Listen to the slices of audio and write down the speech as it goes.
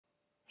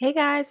Hey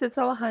guys, it's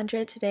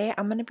Alejandra. Today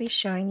I'm going to be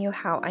showing you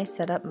how I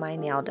set up my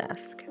nail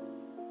desk.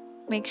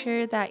 Make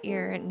sure that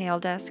your nail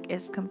desk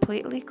is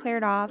completely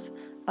cleared off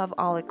of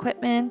all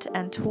equipment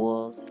and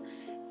tools,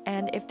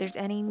 and if there's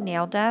any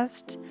nail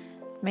dust,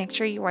 make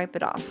sure you wipe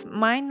it off.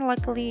 Mine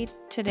luckily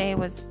today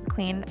was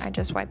clean. I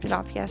just wiped it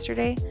off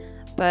yesterday,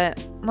 but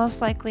most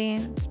likely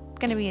it's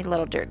going to be a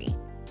little dirty.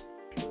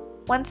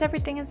 Once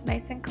everything is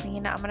nice and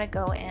clean, I'm going to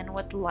go in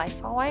with the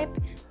Lysol wipe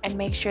and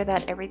make sure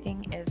that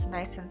everything is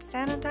nice and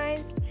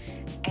sanitized.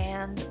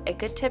 And a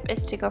good tip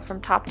is to go from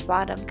top to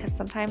bottom because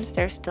sometimes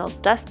there's still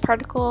dust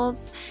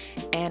particles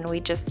and we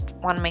just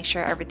want to make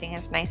sure everything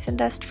is nice and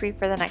dust free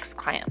for the next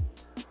client.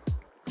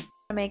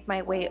 I make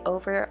my way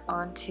over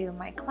onto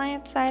my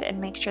client side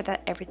and make sure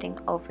that everything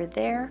over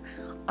there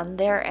on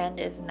their end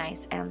is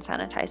nice and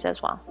sanitized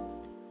as well.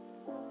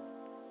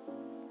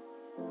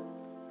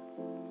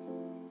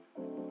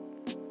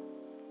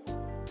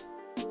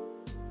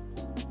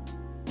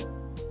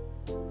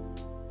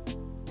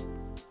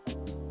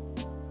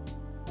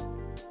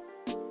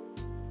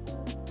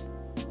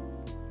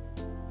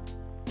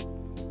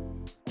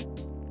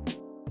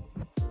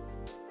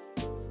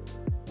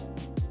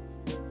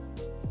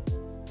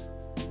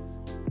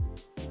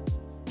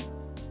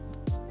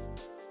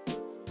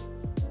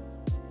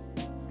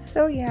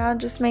 So yeah,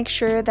 just make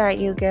sure that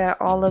you get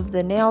all of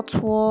the nail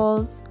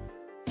tools,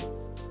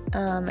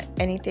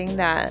 anything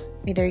that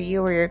either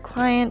you or your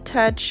client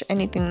touch,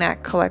 anything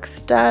that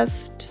collects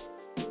dust.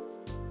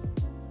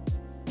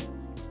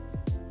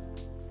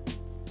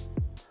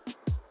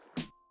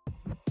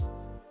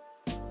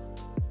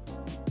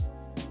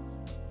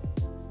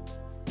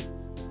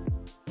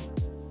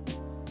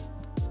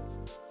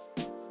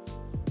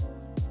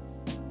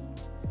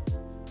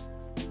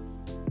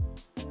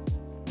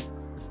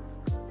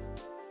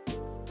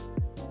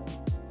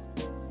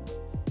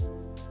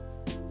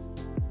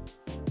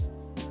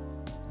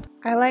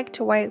 I like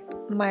to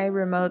wipe my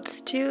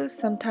remotes too.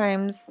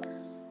 Sometimes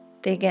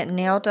they get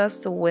nail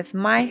dust with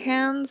my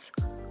hands,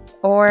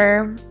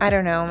 or I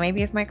don't know,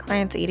 maybe if my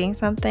client's eating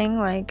something,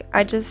 like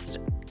I just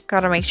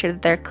gotta make sure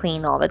that they're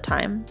clean all the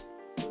time.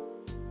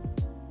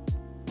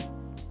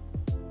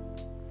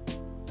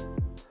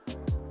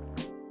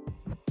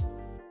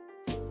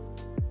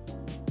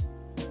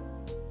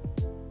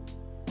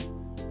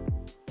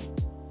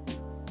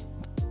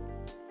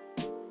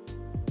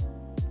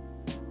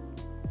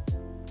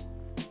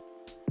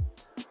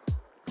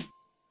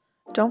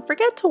 Don't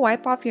forget to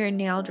wipe off your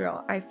nail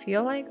drill. I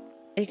feel like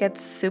it gets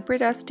super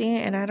dusty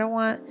and I don't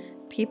want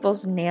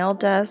people's nail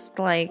dust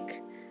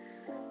like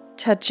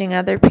touching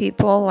other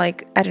people.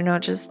 Like, I don't know,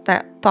 just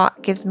that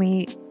thought gives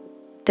me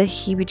the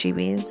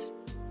heebie-jeebies.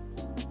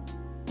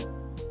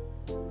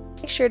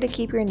 Make sure to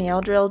keep your nail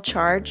drill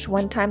charged.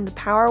 One time the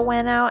power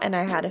went out and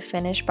I had to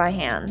finish by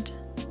hand.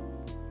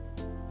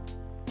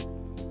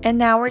 And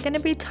now we're going to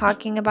be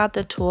talking about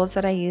the tools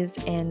that I use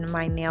in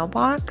my nail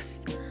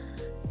box.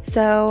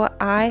 So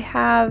I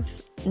have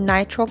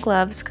nitrile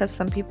gloves because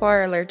some people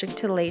are allergic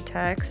to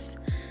latex,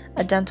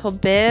 a dental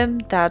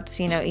bib that's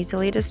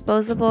easily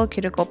disposable,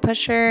 cuticle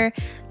pusher,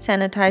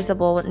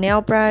 sanitizable nail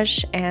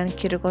brush, and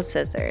cuticle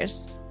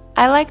scissors.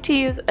 I like to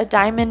use a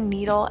diamond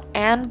needle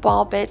and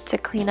ball bit to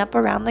clean up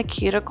around the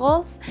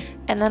cuticles,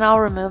 and then I'll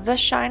remove the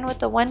shine with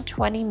the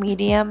 120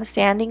 medium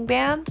sanding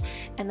band,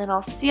 and then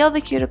I'll seal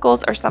the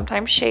cuticles or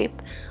sometimes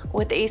shape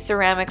with a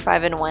ceramic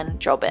 5-in-1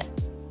 drill bit.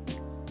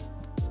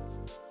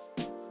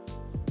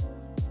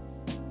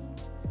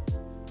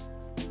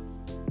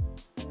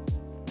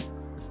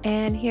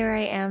 And here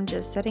I am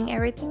just setting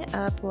everything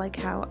up like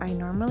how I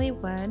normally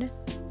would.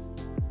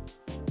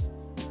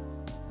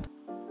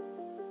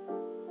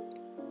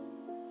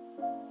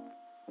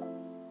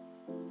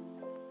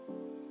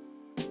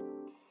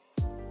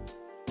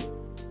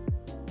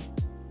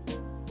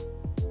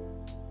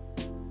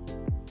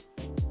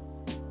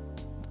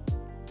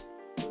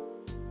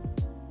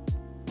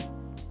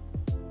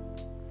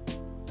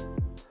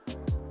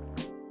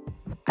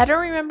 I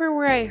don't remember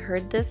where I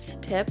heard this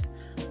tip,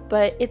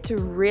 but it's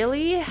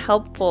really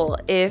helpful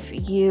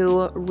if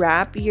you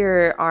wrap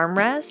your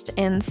armrest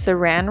in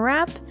saran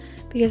wrap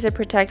because it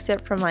protects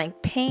it from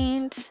like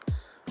paint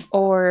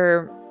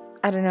or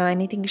I don't know,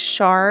 anything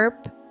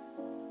sharp,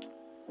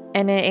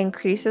 and it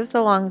increases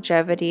the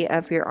longevity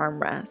of your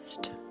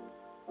armrest.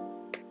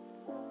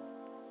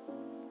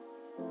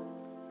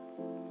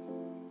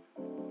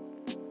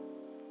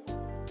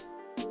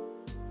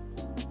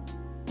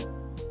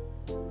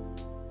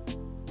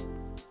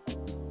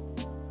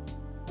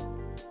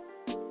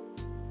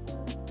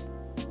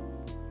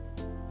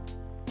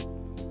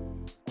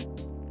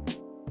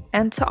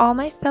 And to all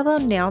my fellow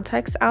nail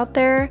techs out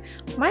there,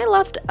 my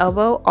left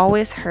elbow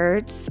always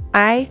hurts.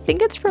 I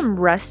think it's from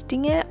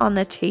resting it on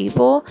the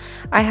table.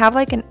 I have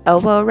like an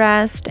elbow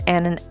rest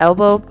and an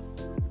elbow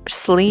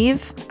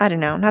sleeve. I don't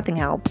know, nothing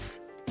helps.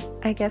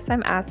 I guess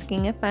I'm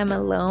asking if I'm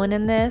alone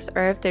in this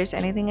or if there's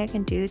anything I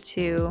can do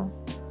to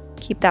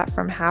keep that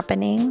from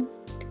happening.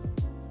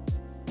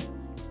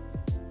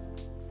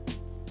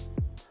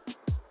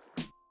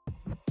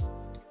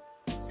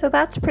 So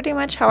that's pretty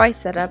much how I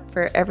set up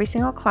for every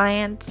single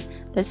client.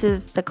 This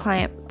is the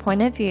client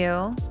point of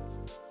view.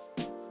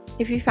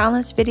 If you found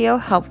this video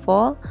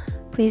helpful,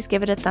 please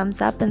give it a thumbs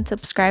up and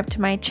subscribe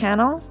to my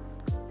channel.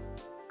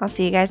 I'll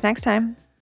see you guys next time.